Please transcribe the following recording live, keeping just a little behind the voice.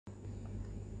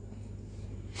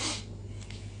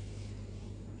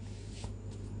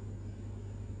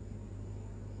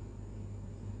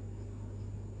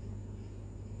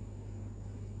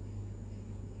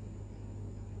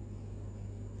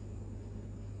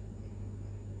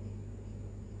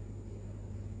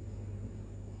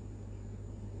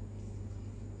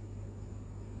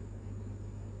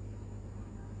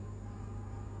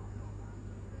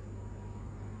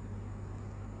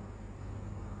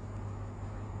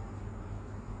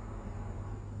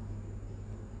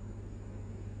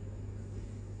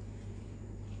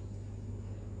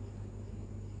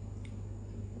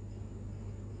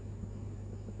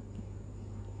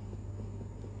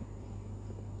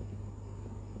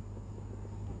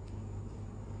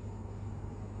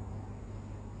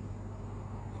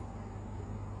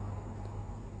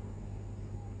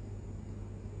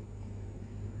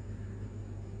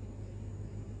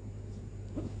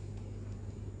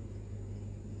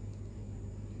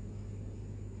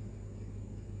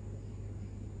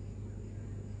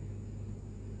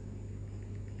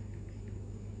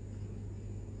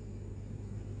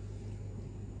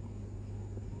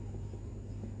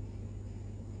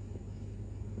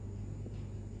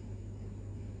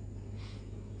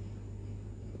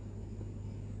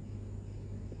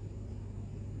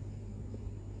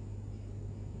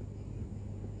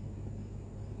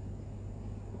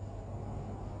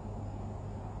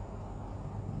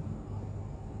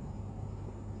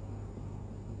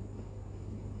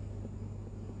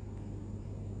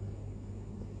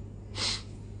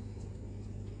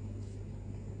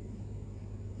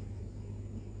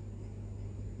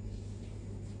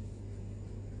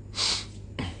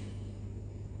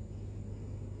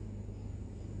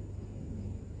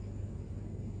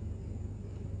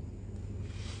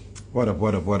What up,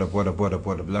 what up, what up, what up, what up,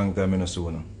 what up? Long time in a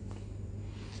sooner.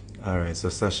 Alright, so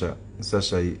Sasha,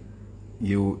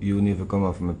 you need to come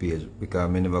off my page because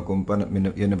me never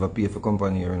you never pay for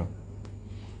company here, you know.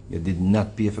 You did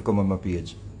not pay for come on my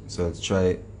page. So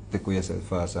try take away yourself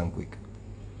fast and quick.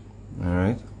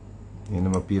 Alright? You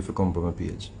never pay for come on my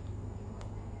page.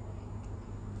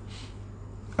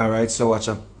 Alright, so watch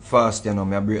a fast, you know,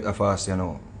 me I break the fast, you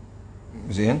know.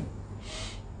 See?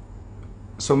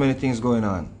 So many things going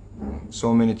on.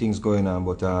 So many things going on,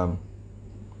 but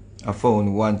I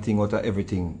found one thing out of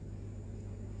everything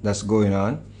that's going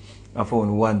on. I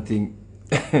found one thing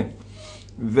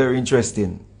very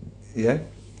interesting. Yeah?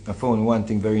 I found one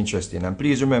thing very interesting. And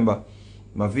please remember,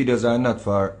 my videos are not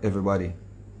for everybody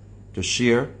to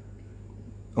share.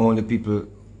 Only people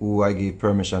who I give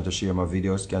permission to share my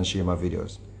videos can share my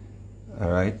videos.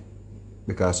 Alright?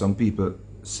 Because some people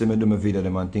see me do my video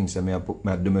them and things that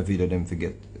I do my video them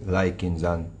forget likings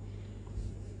and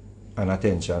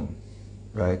attention,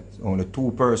 right? Only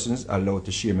 2 persons are allowed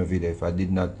to share my video. If I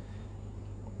did not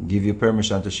give you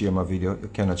permission to share my video, you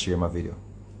cannot share my video.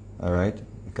 Alright?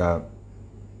 Because,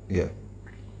 yeah,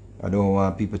 I don't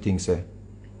want people to think, say,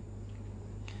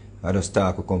 I just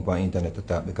talk, we come on the internet to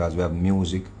talk because we have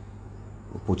music,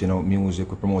 we're putting out music,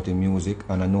 we're promoting music,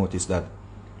 and I notice that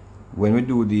when we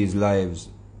do these lives,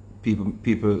 the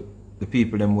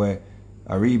people them where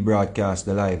I rebroadcast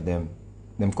the live them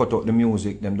cut out the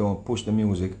music, them don't push the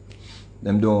music,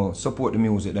 them don't support the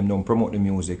music, them don't promote the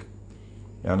music.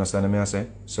 You understand what I say?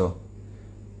 So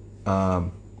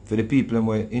for the people them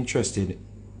were interested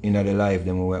in the live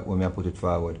them when I put it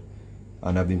forward,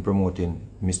 and I've been promoting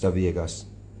Mr. Vegas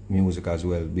music as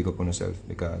well, big up on yourself,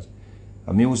 because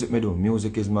music me do,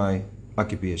 music is my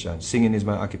occupation, singing is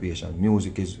my occupation,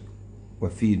 music is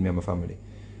what feed me and my family.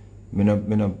 Me no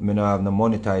have no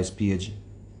monetized page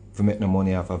for make no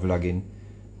money off of vlogging.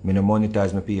 Me no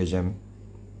monetize my page them.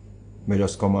 Me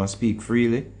just come and speak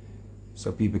freely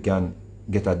so people can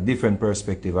get a different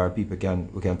perspective, or we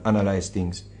can analyze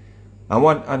things. And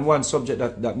one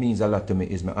subject that means a lot to me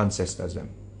is my ancestors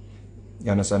them.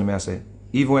 You understand me I say?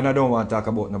 Even when I don't want to talk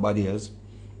about nobody else,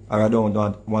 or I don't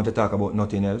want to talk about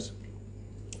nothing else,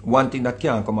 one thing that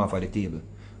can't come off of the table,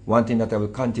 one thing that I will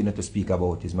continue to speak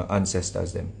about is my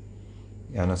ancestors them.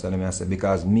 You understand what I say?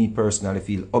 Because me personally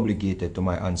feel obligated to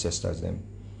my ancestors them.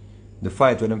 The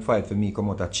fight when them fight for me come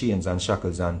out of chains and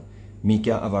shackles, and me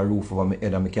can't have a roof over my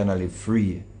head and me cannot live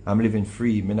free. I'm living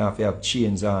free. Me not have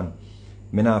chains on.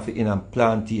 Me not in a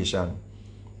plantation.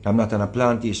 I'm not on a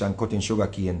plantation cutting sugar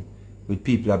cane with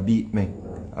people that beat me,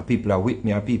 or people that whip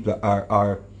me, or people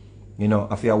are you know,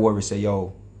 I feel worry say,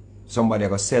 yo, somebody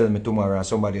gonna sell me tomorrow and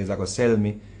somebody is gonna sell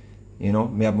me. You know,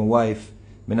 me have my wife.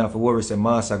 Me not have to worry say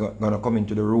master gonna come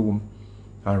into the room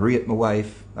and rape my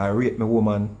wife or rape my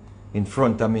woman in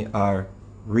front of me, or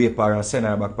rape her and send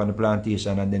her back on the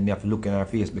plantation, and then me have to look in her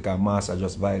face because master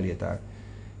just violate her.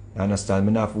 You understand?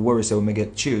 Me not have to worry say when me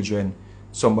get children,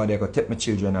 somebody gonna take my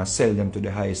children and sell them to the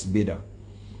highest bidder.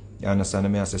 You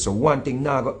understand what I say? So one thing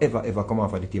now go ever come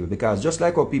off of the table, because just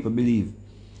like how people believe,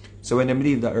 so when them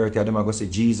leave the earth here, them are gonna say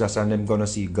Jesus and them gonna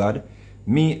see God.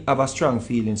 Me have a strong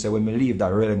feeling say when me leave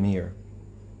that realm here,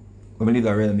 when I leave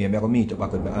that realm here, I go meet up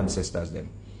back with my ancestors them.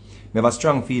 I have a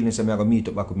strong feeling say I go meet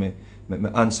up back with my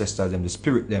ancestors them, the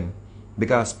spirit them.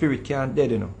 Because spirit can't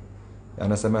dead, you know. You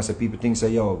understand? I say people think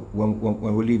say, yo, when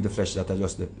we leave the flesh, that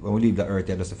just when we leave the earth,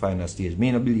 that's the final stage. Me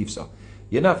not believe so.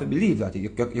 You don't have to believe that.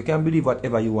 You can believe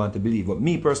whatever you want to believe. But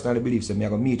me personally believe so I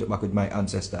go meet up back with my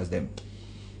ancestors them.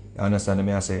 You understand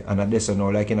me I say? And that's so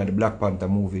now, like in the Black Panther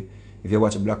movie. If you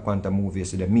watch a Black Panther movie, you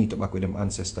see them meet up back with them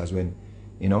ancestors when,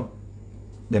 you know,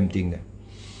 them thing there.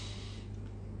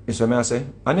 You see what I say?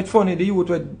 And it's funny, the youth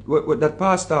that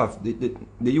passed off, the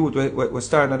youth was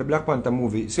starring at the Black Panther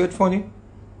movie. See it's funny?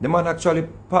 The man actually,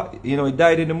 you know, he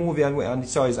died in the movie and he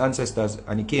saw his ancestors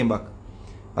and he came back.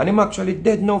 And him actually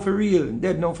dead now for real.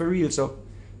 Dead now for real. So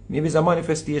maybe it's a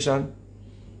manifestation.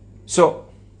 So,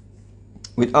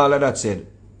 with all of that said,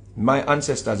 my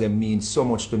ancestors them mean so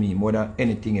much to me more than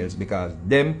anything else, because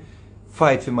them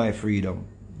fight for my freedom.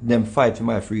 Them fight for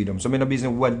my freedom. So I'm in a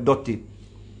business with dirty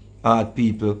hard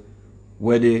people,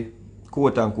 where the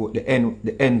quote unquote the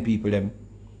N people them,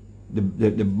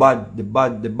 the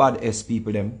bad S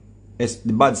people them,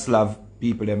 the bad Slav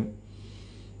people them,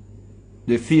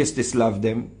 the feisty Slav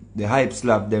them, the hype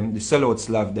Slav them, the sellout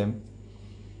Slav them.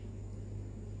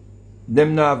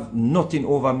 Them not have nothing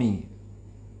over me.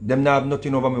 Them not have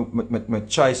nothing over my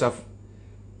choice of,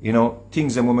 you know,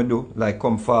 things them when I do, like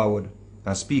come forward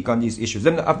and speak on these issues.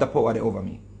 Them not have the power over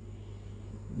me.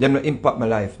 Them not impact my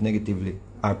life negatively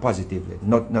or positively.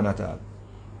 None at all.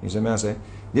 You see what I say?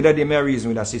 The other day, I reason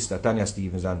with a sister, Tanya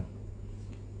Stevens, and,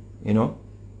 you know,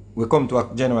 we come to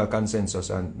a general consensus,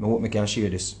 and I hope we can share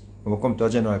this. We come to a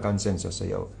general consensus, say,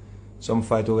 yo, some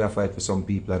fight over fight for some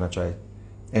people, and I try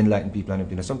enlighten people and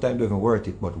everything. Sometimes it's not even worth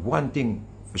it, but one thing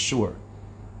for sure,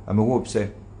 and I hope,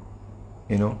 say,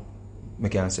 you know, I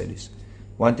can say this.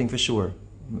 One thing for sure,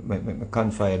 I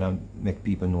confide and make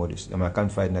people know this. I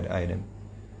confide in the eye them.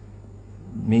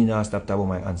 Me not stop talking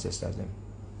about my ancestors them.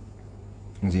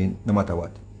 You see, no matter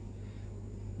what.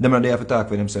 Them not they have to talk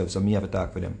for themselves, so me have to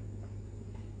talk for them.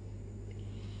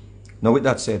 Now with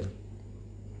that said,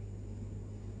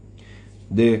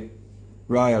 the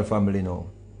royal family now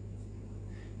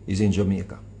is in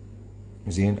Jamaica.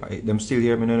 You see, them still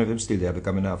here, I don't know if them still there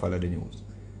because I not follow the news.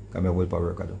 Because I will power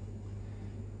work I do.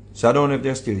 So I don't know if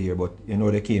they're still here, but you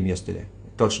know they came yesterday.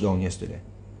 Touched down yesterday.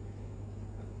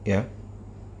 Yeah?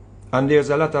 And there's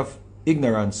a lot of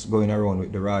ignorance going around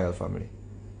with the royal family.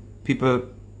 People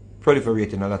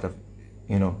proliferating a lot of,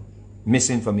 you know,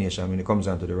 misinformation when it comes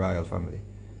down to the royal family.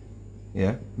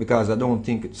 Yeah? Because I don't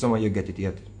think some of you get it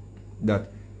yet.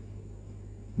 That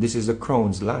this is the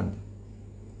crown's land.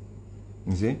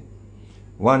 You see?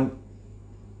 One,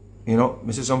 you know,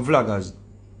 I see some vloggers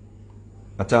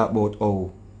I talk about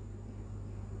how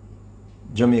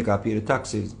Jamaica pay the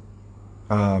taxes,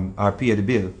 or pay the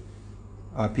bill,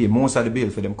 or pay most of the bill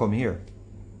for them come here.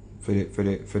 For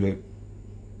the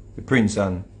prince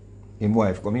and his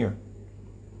wife come here.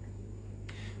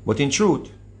 But in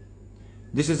truth,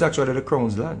 this is actually the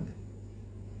crown's land.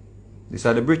 This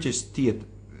is the British state,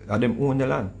 and them own the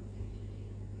land.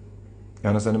 You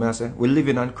understand what I say? We're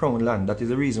living on crown land. That is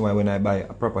the reason why when I buy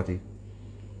a property,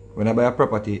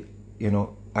 you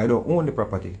know, I don't own the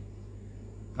property.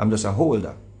 I'm just a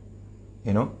holder.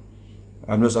 You know?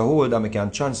 I'm just a holder, I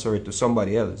can transfer it to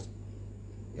somebody else.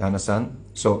 You understand?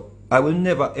 So I will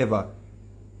never ever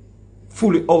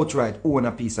fully outright own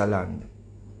a piece of land.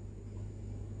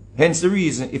 Hence the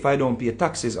reason if I don't pay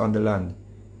taxes on the land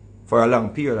for a long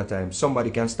period of time,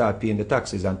 somebody can start paying the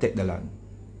taxes and take the land.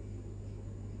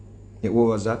 What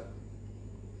was that?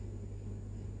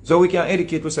 So we can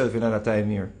educate ourselves in another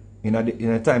time here. In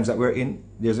the times that we're in,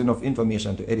 there's enough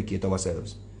information to educate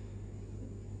ourselves.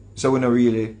 So we don't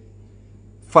really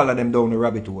follow them down the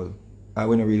rabbit hole. I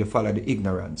we don't really follow the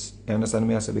ignorance. You understand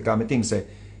me? I say, because I think say,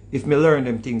 if me learn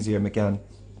them things here, I can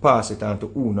pass it on to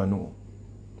who no know.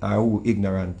 Or who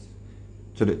ignorant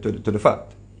to the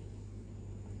fact.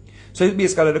 So it's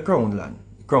basically the crown land.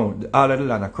 All of the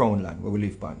land are crown land where we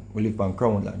live on. We live on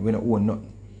crown land. We don't own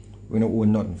nothing. We don't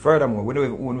own nothing. Furthermore, we don't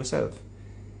even own ourselves.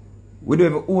 We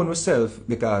don't even own ourselves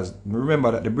because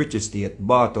remember that the British state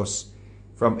bought us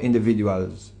from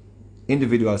individual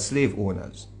slave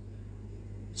owners.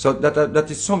 So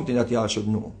that is something that y'all should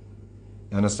know.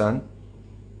 You understand?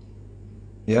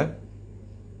 Yeah?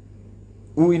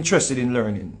 Who interested in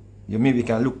learning, you maybe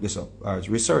can look this up or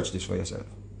research this for yourself.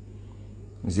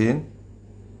 See?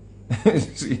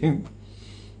 See?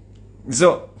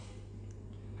 So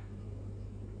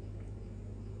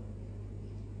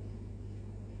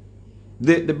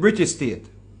the British state,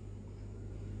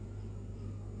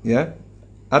 yeah,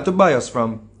 had to buy us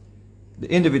from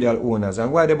the individual owners.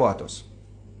 And why they bought us?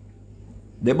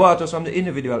 They bought us from the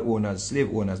individual owners,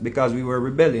 slave owners, because we were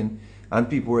rebelling and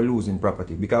people were losing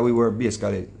property, because we were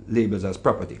basically labeled as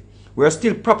property. We are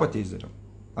still properties, you know,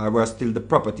 or we are still the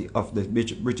property of the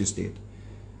British state.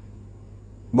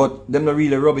 But them not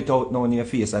really rub it out now in your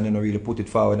face and they don't really put it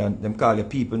forward, and them call you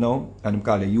people now and them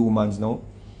call you humans now.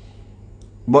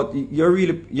 But you're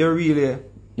really,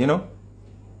 you know,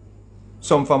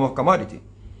 some form of commodity.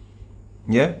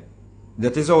 Yeah?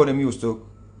 That is how them used to,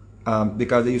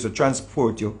 because they used to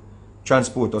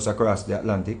transport us across the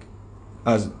Atlantic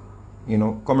as, you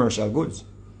know, commercial goods.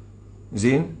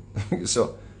 See?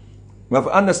 So, we have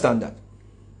to understand that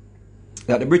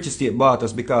the British state bought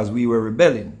us because we were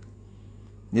rebelling.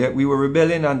 Yeah, we were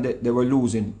rebelling and they were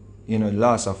losing, you know,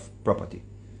 loss of property.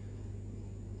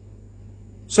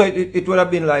 So it would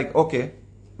have been like, okay,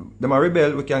 them are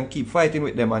rebel, we can keep fighting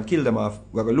with them and kill them off,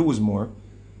 we're going to lose more.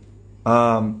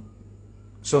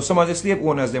 So some of the slave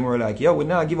owners, them were like, yeah, we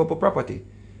now give up our property.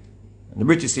 And the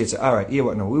British state said, all right, here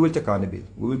what now, we will take on the bill.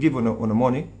 We will give on the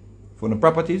money for the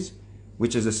properties,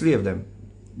 which is the slave them.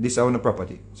 This is our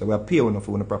property. So we are paying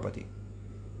for the property.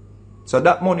 So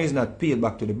that money is not paid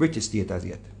back to the British state as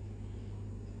yet.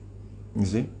 You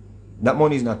see? That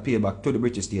money is not paid back to the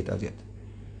British state as yet.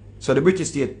 So the British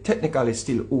state technically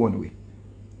still own we.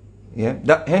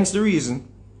 Yeah? Hence the reason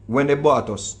when they bought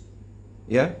us,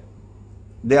 yeah,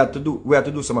 we had to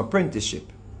do some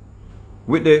apprenticeship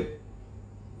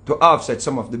to offset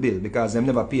some of the bill, because they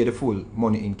never pay the full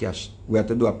money in cash. We had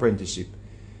to do apprenticeship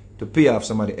to pay off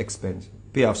some of the expense,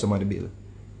 pay off some of the bill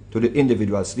to the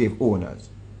individual slave owners.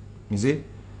 You see?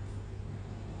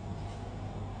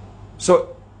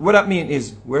 So what that means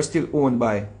is we're still owned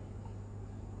by,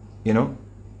 you know,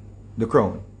 the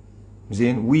crown. You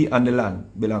see? We and the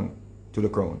land belong to the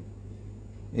crown.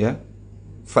 Yeah?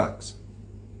 Facts.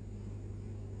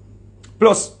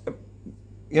 Plus,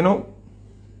 you know,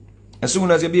 as soon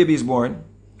as your baby is born,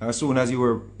 or as soon as you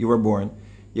were born,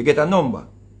 you get a number.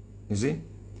 You see?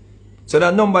 So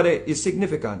that number there is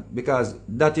significant because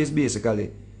that is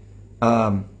basically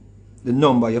the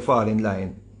number you fall in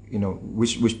line, you know,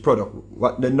 which product,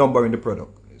 what the number in the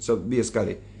product. So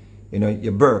basically, you know,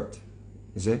 your birth,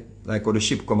 you see? Like how the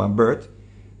ship come and birth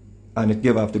and it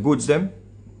give off the goods them.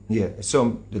 Yeah,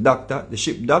 so the doctor, the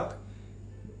ship dock,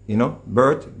 you know,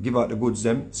 birth, give out the goods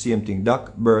them, same thing,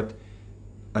 dock, birth,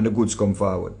 and the goods come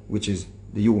forward, which is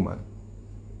the human,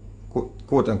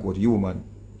 quote unquote human,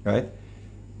 right?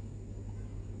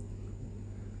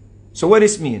 So what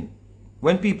this mean?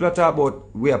 When people are talking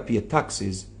about we are pay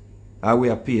taxes, or we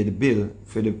are pay the bill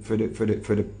for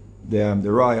the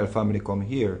royal family come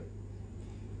here,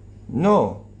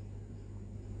 no,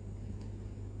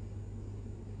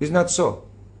 it's not so.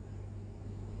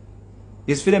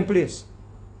 It's for them place.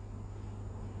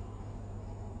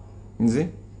 You see?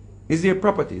 It's their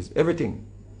properties, everything.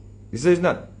 It's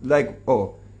not like,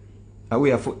 oh,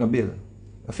 we are footing a bill.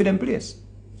 It's for them place.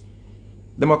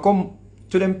 They might come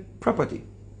to them property.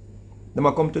 They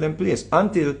might come to them place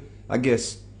until, I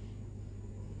guess,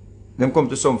 them come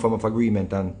to some form of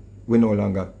agreement and we're no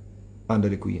longer under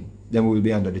the Queen. Then we will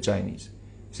be under the Chinese.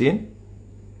 See?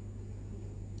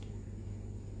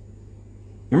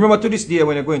 Remember to this day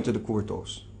when you're going to the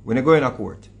courthouse, when you're going to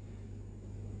court,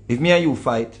 if me and you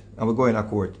fight and we're going to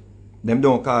court, them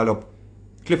don't call up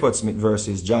Clifford Smith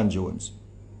versus John Jones.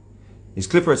 It's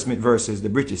Clifford Smith versus the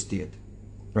British state,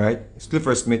 right? It's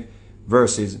Clifford Smith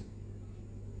versus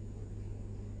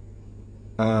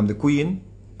the Queen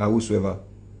or whosoever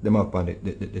them up on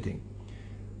the thing.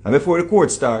 And before the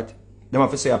court start, them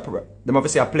have to say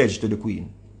a pledge to the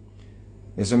Queen.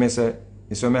 You see me say?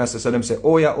 So them say,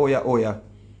 oh yeah, oh yeah, oh yeah,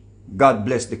 God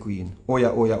bless the Queen. Oh yeah,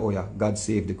 oh yeah, oh yeah, God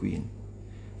save the Queen.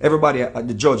 Everybody,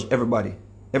 the judge, everybody,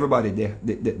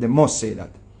 they must say that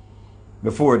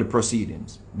before the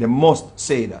proceedings. They must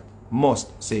say that.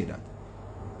 Must say that.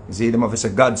 You see, them have to say,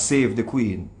 God save the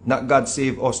Queen. Not God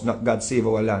save us, not God save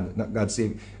our land. Not God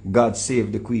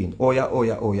save the Queen. Oh yeah, oh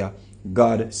yeah, oh yeah,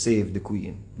 God save the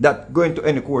Queen. That going to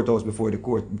any courthouse before the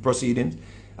court proceedings,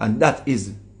 and that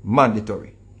is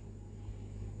mandatory.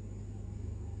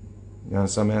 You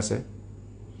understand what I say?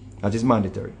 That is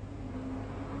mandatory.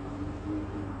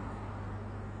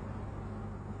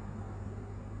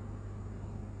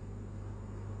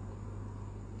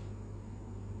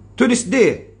 To this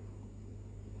day,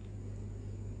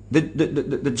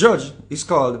 the judge is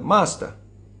called master.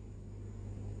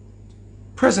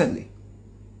 Presently,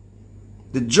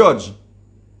 the judge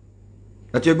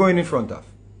that you're going in front of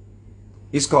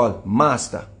is called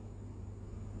master.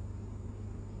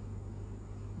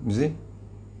 You see?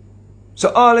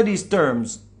 So all of these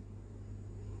terms,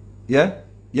 yeah,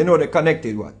 you know they're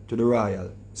connected what? To the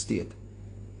royal state.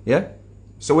 Yeah?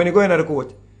 So when you go into the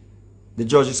court, the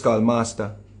judge is called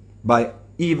master. By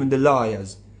even the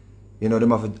lawyers, you know, they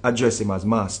have to address him as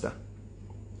master.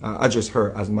 Address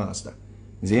her as master.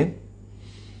 You see?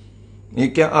 You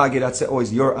can't argue that, say, oh,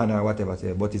 it's your honor or whatever,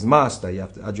 but it's master, you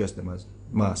have to address them as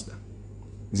master.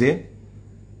 You see?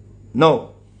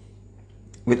 Now,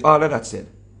 with all of that said,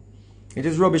 it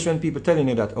is rubbish when people telling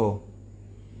you that, oh,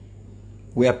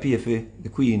 we are pay for the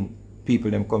Queen,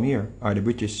 people them come here, or the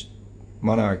British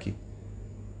monarchy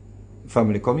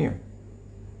family come here.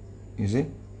 You see?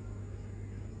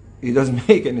 It doesn't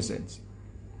make any sense.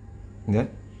 Yeah?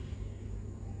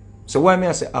 So why may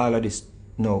I say all of this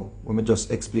now? Let me just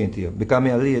explain to you. Because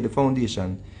I lay the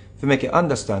foundation to make you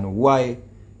understand why.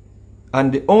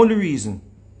 And the only reason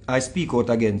I speak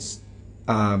out against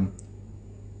Curry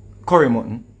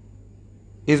Mutton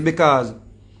is because,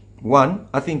 one,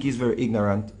 I think he's very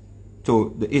ignorant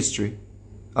to the history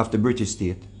of the British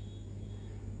state.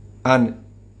 And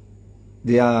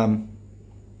the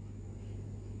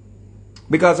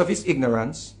because of his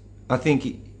ignorance, I think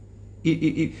he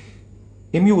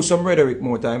used some rhetoric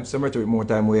more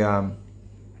time where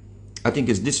I think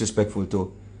it's disrespectful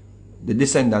to the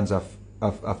descendants of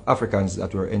Africans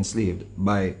that were enslaved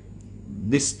by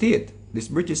this state, this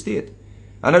British state.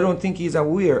 And I don't think he's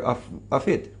aware of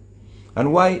it.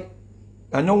 And why?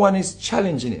 And no one is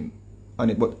challenging him on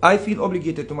it. But I feel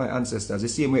obligated to my ancestors, the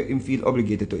same way him feel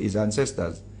obligated to his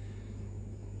ancestors.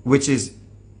 Which is,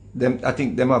 them. I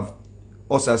think them have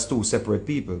us as two separate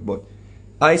people. But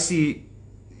I see,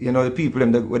 you know, the people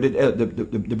them that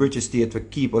the British state to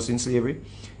keep us in slavery,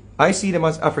 I see them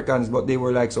as Africans, but they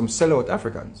were like some sellout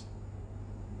Africans.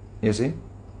 You see?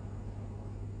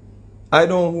 I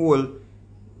don't hold,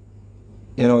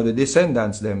 you know, the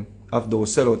descendants them of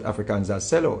those sellout Africans as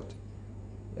sellout.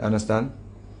 You understand?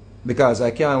 Because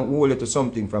I can't hold it to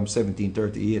something from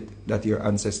 1738 that your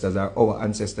ancestors or our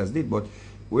ancestors did, but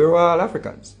we were all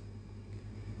Africans.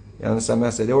 You understand what I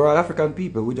said? They were all African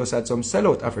people. We just had some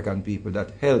sellout African people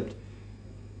that helped,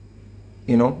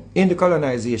 you know, in the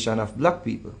colonization of black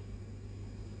people.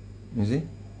 You see?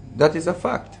 That is a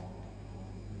fact.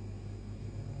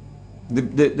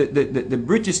 The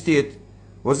British state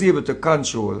was able to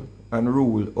control and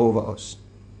rule over us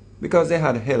because they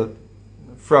had help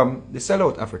from the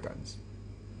sellout Africans.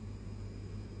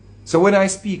 So when I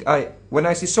speak, when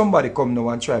I see somebody come now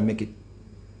and try and make it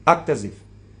act as if,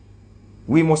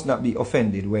 we must not be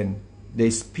offended when they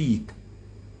speak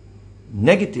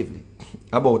negatively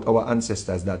about our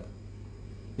ancestors, that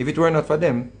if it were not for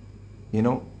them, you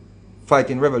know,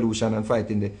 fighting revolution and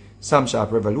fighting the Sam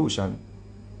Sharp revolution,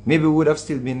 maybe we would have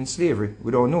still been in slavery.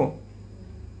 We don't know.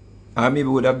 Or maybe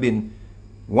we would have been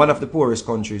one of the poorest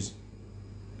countries,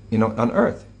 you know, on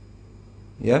earth.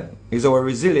 Yeah? It's our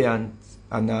resilience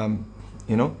and,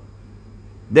 you know,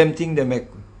 them thing they make,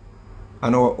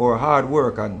 and our hard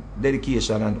work and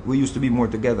dedication, and we used to be more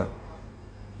together.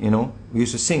 You know? We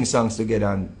used to sing songs together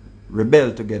and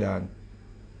rebel together and,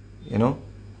 you know,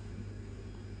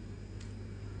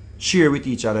 share with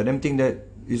each other. Them thing that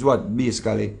is what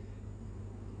basically,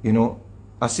 you know,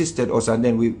 assisted us, and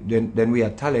then we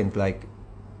had talent, like,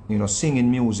 you know, singing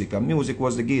music, and music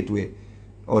was the gateway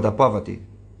out of poverty.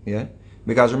 Yeah,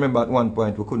 because remember at one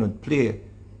point we couldn't play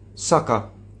soccer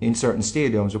in certain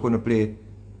stadiums, we couldn't play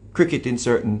cricket in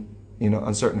certain, you know,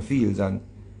 on certain fields, and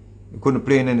we couldn't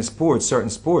play in any sports, certain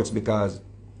sports, because,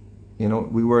 you know,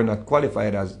 we were not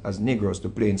qualified as Negroes to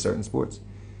play in certain sports.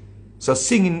 So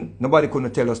singing, nobody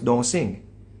couldn't tell us don't sing.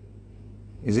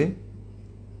 You see?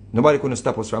 Nobody couldn't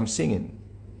stop us from singing.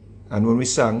 And when we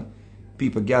sang,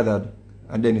 people gathered,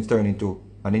 and then it turned into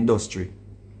an industry.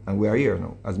 And we are here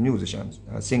now as musicians,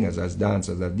 as singers, as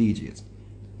dancers, as DJs.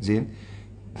 See?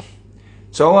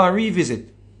 So I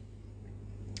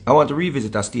want to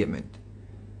revisit a statement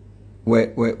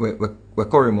where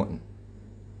Corey Mutton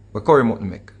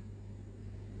make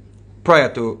prior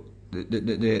to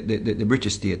the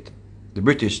British state, the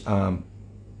British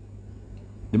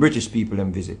people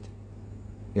them visit.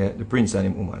 Yeah, the prince and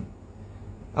him woman.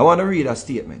 I want to read a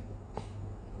statement.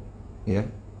 Yeah.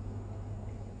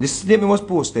 This statement was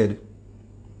posted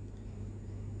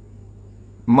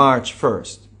March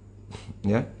 1st.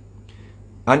 Yeah.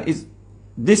 And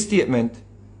this statement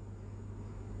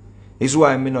is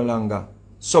why I'm no longer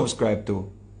subscribe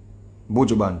to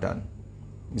Buju Banton.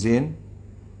 You see?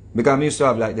 Because I used to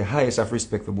have like the highest of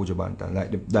respect for Buju Banton.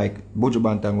 Like Buju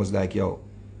Banton was like, yo.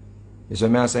 You see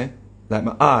what I say? Like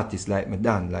my artist, like my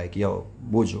Dan, like yo,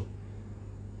 Buju.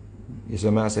 You see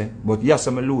what I say? But yes,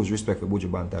 I lose respect for Buju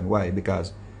Banton. Why?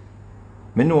 Because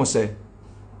I know say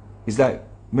it's like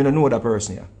I don't know that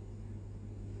person here.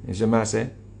 You see what I say?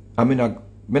 And I'm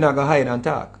not gonna hide and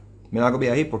talk. I'm not gonna be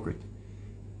a hypocrite.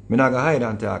 I'm not gonna hide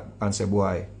and talk and say,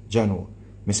 boy, Jano,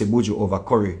 I say Buju over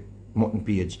Curry Mutton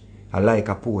page. I like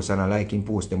a post and I like him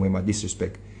post them when I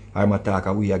disrespect. I'm talk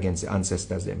away against the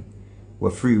ancestors them. We're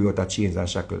free without chains and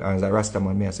shackles. And as a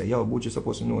Rastaman, me I say, yo, Buju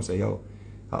supposed to know, say, yo,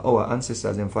 our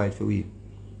ancestors them fight for we.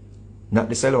 Not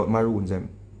the sellout maroons them.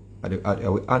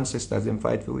 Our ancestors them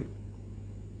fight for we.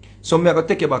 So I'm going to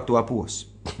take you back to a post.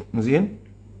 You see?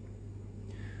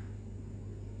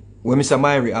 When Mr.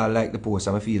 Myrie I like the post,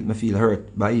 I feel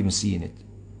hurt by even seeing it.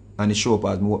 And it show up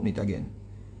as me open it again.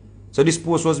 So this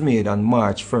post was made on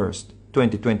March 1st,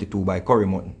 2022 by Corey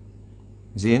Mutton.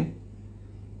 You see?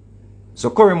 So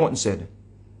Corey Mutton said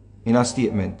in a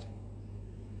statement,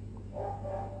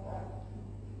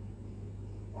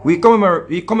 we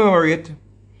commemorate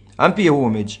and pay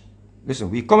homage. Listen,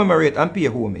 we commemorate and pay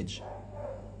homage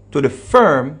to the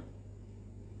firm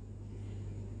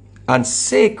and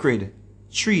sacred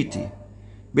treaty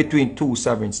between two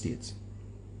sovereign states.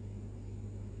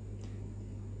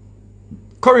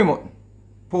 Corey Mutton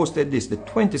posted this the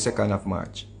 22nd of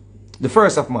March, the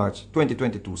 1st of March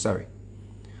 2022, sorry.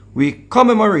 We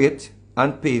commemorate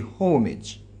and pay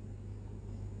homage.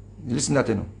 Listen to that,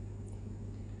 you know.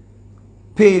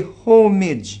 Pay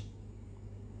homage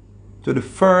to the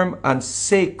firm and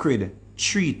sacred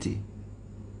treaty.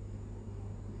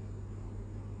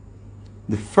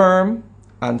 The firm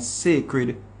and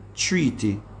sacred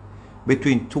treaty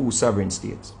between two sovereign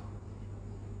states.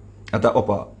 At the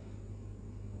upper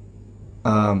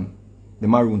the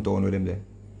Maroon town with them there,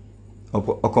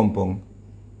 a compound,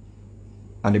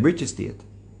 and the British state.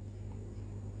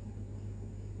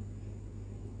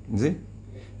 You see?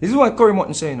 This is what Curry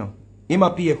Mutton say now. Him a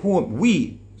pay home.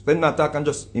 We, when not talking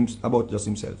just about just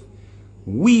himself.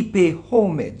 We pay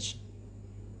homage.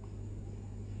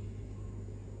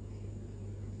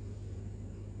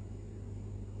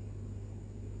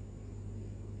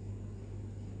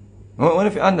 I wonder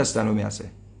if you understand what I say.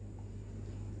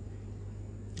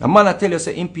 A man I tell you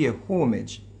say him pay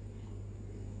homage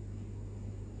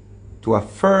to a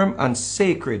firm and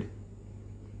sacred.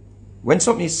 When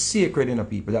something is sacred in a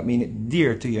people, that means it's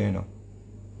dear to you, you know.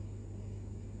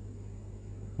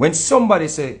 When somebody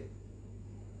say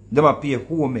them a pay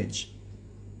homage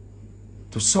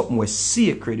to something was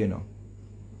sacred, you know.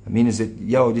 I mean, is it,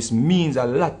 yo, this means a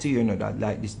lot to you, you know, that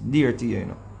like this dear to you, you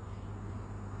know.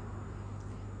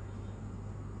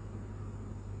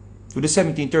 To the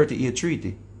 1738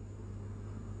 treaty.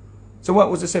 So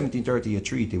what was the 1738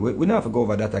 treaty? We don't have to go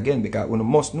over that again because we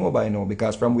must know by now,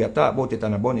 because from we are talk about it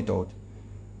and I burn it out.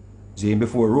 See,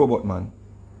 before Robot Man.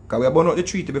 Because we have burn out the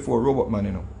treaty before Robot Man,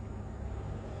 you know.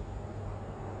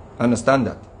 Understand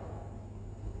that?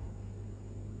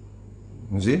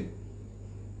 You see?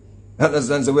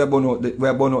 Understand, so we have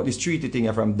burn out this treaty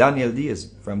thing from Daniel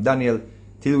days. From Daniel,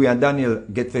 till we and Daniel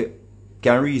get to,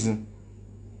 can reason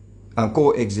and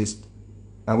coexist.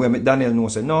 And when Daniel know,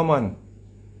 say, no man.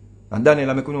 And Daniel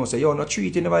and me know say, yo, no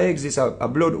treaty never exists, a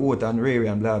blood oath and rare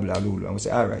and blah blah blah. And we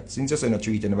say, alright, since you say no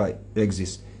treaty never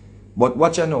exists. But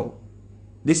watch you know,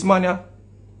 this man ya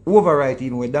overwrite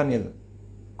even when Daniel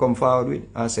come forward with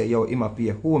and say, yo, him a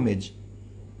pay homage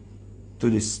to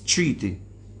this treaty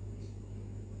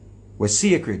was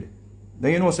sacred.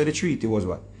 Then you know say the treaty was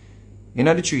what? In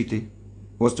the treaty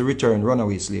was to return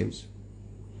runaway slaves.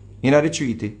 In the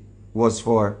treaty was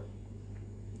for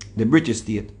the British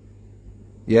state,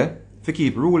 yeah, to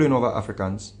keep ruling over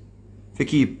Africans, to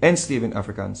keep enslaving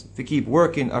Africans, to keep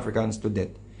working Africans to death,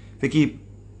 to keep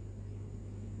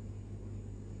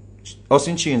us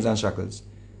in chains and shackles,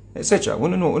 etc. We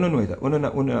don't know that. We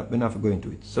don't have to go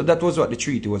into it. So that was what the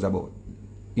treaty was about.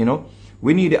 You know,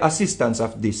 we need the assistance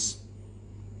of this,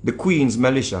 the Queen's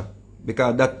militia,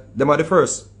 because them are the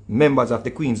first members of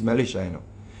the Queen's militia. You know,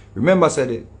 remember,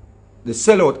 said the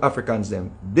sellout Africans,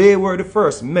 they were the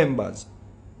first members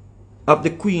of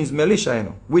the Queen's militia, you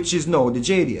know, which is now the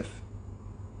JDF.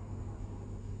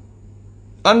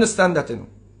 Understand that, you know.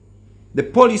 The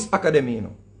police academy, you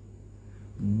know.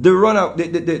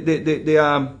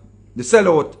 The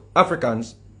sellout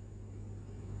Africans,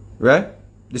 right?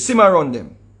 The Cimarron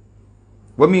them.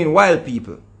 We mean wild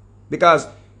people. Because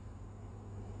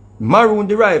Maroon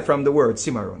derived from the word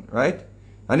Cimarron, right?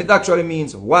 And it actually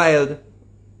means wild,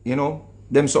 you know,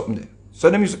 them something there. So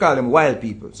them used to call them wild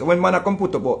people. So when man come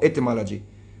put about etymology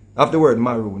of the word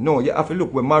Maroon, no, you have to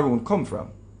look where Maroon come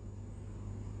from.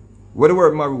 Where the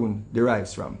word Maroon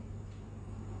derives from.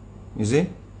 You see?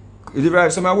 It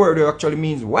derives from a word that actually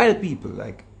means wild people,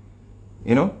 like,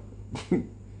 you know?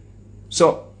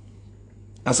 So,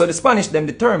 and so the Spanish them,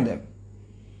 they term them.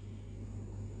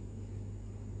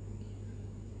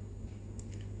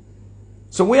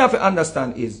 So what we have to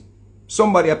understand is,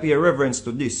 somebody appear reverence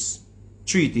to this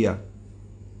treaty here,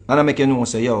 and I make you know,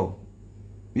 say, yo,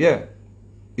 yeah,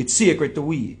 it's sacred to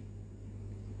we.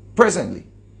 Presently.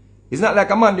 It's not like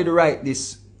a man did write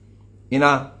this in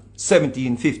a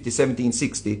 1750,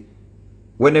 1760,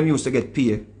 when them used to get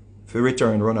paid for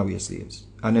return runaway slaves.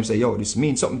 And them say, yo, this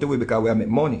means something to we because we have make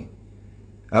money.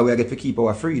 And we get to keep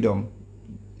our freedom.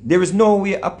 There is no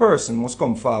way a person must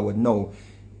come forward now,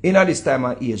 in this time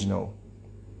and age now,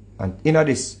 and in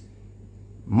this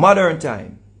modern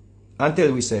time,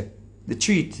 until we say the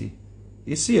treaty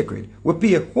is sacred. We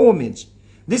pay homage.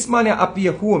 This man here pay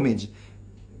homage.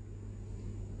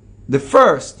 The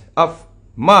 1st of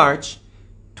March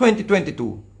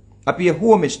 2022, I pay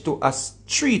homage to a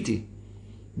treaty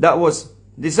that was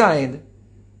designed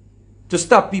to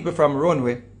stop people from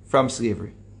runaway from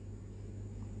slavery.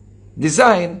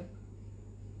 Designed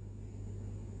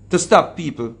to stop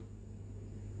people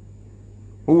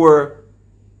who were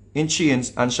in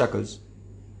chains and shackles,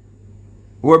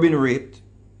 who were being raped,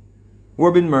 who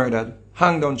were being murdered,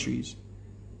 hanged on trees.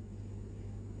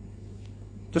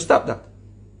 To stop that.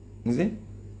 You see?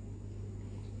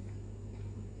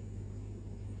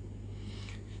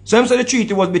 So him say the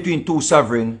treaty was between two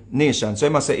sovereign nations. So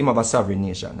he must say him have a sovereign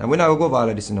nation. And we're not going to go over all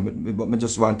of this, but I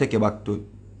just want to take you back to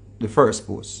the first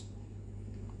post.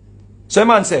 So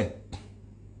man say,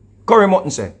 Curry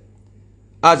Mutton say,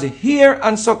 as heir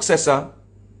and successor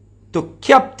to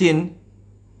Captain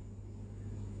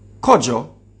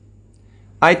Kojo,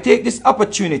 I take this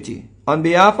opportunity on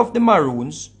behalf of the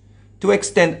Maroons to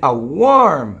extend a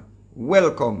warm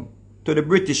welcome to the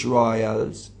British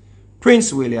Royals,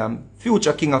 Prince William,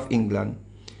 future King of England,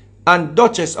 and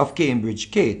Duchess of Cambridge,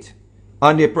 Kate,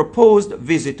 on their proposed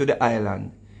visit to the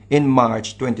island in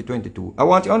March 2022. I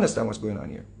want you to understand what's going on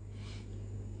here.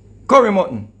 Corey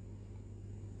Mutton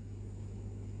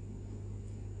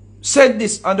said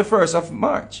this on the 1st of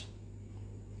March.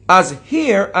 As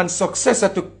heir and successor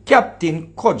to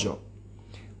Captain Kojo,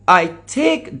 I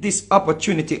take this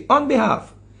opportunity on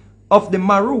behalf of the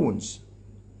Maroons.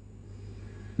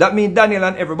 That means Daniel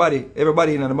and everybody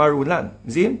in the Maroon land.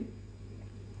 See?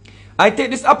 I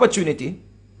take this opportunity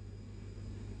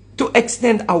to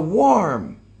extend a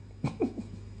warm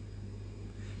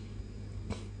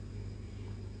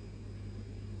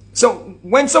so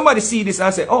when somebody see this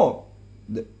and say, oh,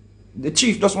 the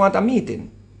chief just want a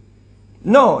meeting.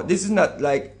 No, this is not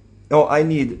like, oh, I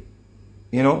need,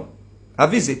 you know, a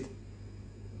visit.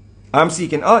 I'm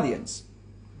seeking audience.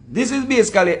 This is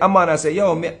basically a man I say,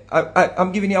 yo,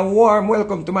 I'm giving you a warm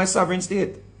welcome to my sovereign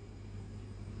state.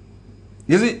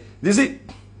 You see?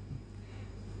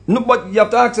 No, but you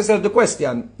have to ask yourself the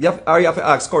question. You have to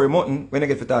ask Corey Mutton when you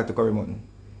get to talk to Corey Mutton.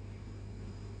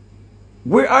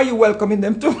 Where are you welcoming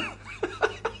them to?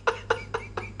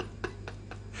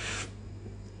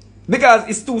 Because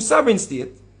it's two sovereign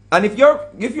states, and if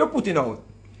you're putting out,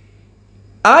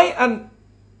 I and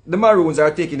the Maroons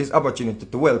are taking this opportunity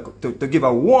to give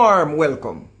a warm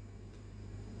welcome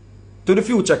to the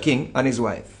future king and his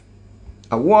wife.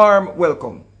 A warm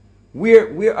welcome.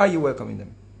 Where are you welcoming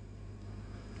them?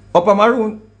 Upper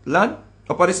Maroon land?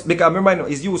 Upper this, because remember,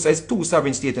 it's used as two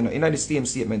sovereign states, you know, in the same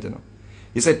statement, you know.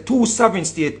 He said two sovereign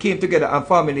states came together and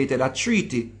formulated a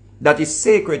treaty that is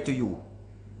sacred to you.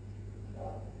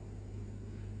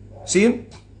 See?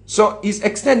 So he's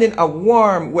extending a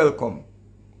warm welcome.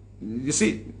 You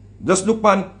see? Just look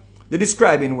on the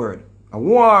describing word. A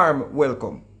warm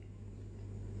welcome.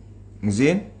 You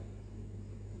see?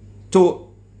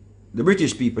 To the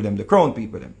British people, them, the crown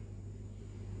people, them.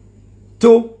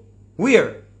 To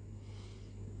where?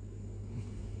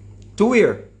 To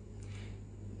where?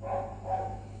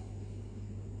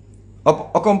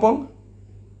 Okompong?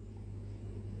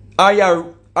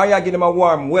 Are you giving them a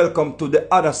warm welcome to the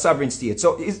other sovereign state?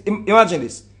 So imagine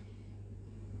this.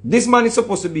 This man is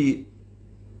supposed to be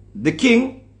the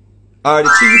king, or the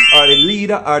chief, or the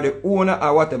leader, or the owner,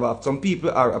 or whatever. Some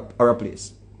people are a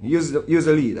place. Use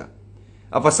the leader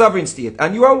of a sovereign state.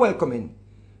 And you are welcoming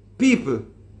people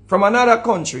from another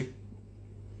country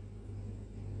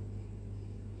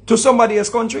to somebody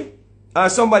else's country, or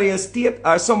somebody else's state,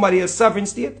 or somebody else's sovereign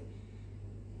state.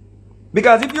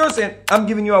 Because if you're saying, I'm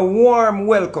giving you a warm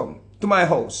welcome to my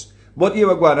house, but here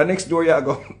we go, the next door you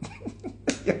go.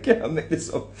 You can't make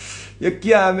this up. You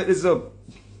can't make this up.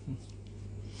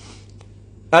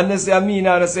 And they say, I mean,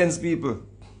 I sense people.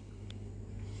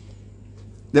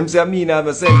 Them say, I mean, I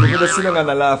sense people. They sit down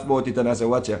and laugh about it, and I say,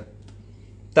 watch ya.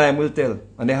 Time will tell.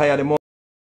 And they hire them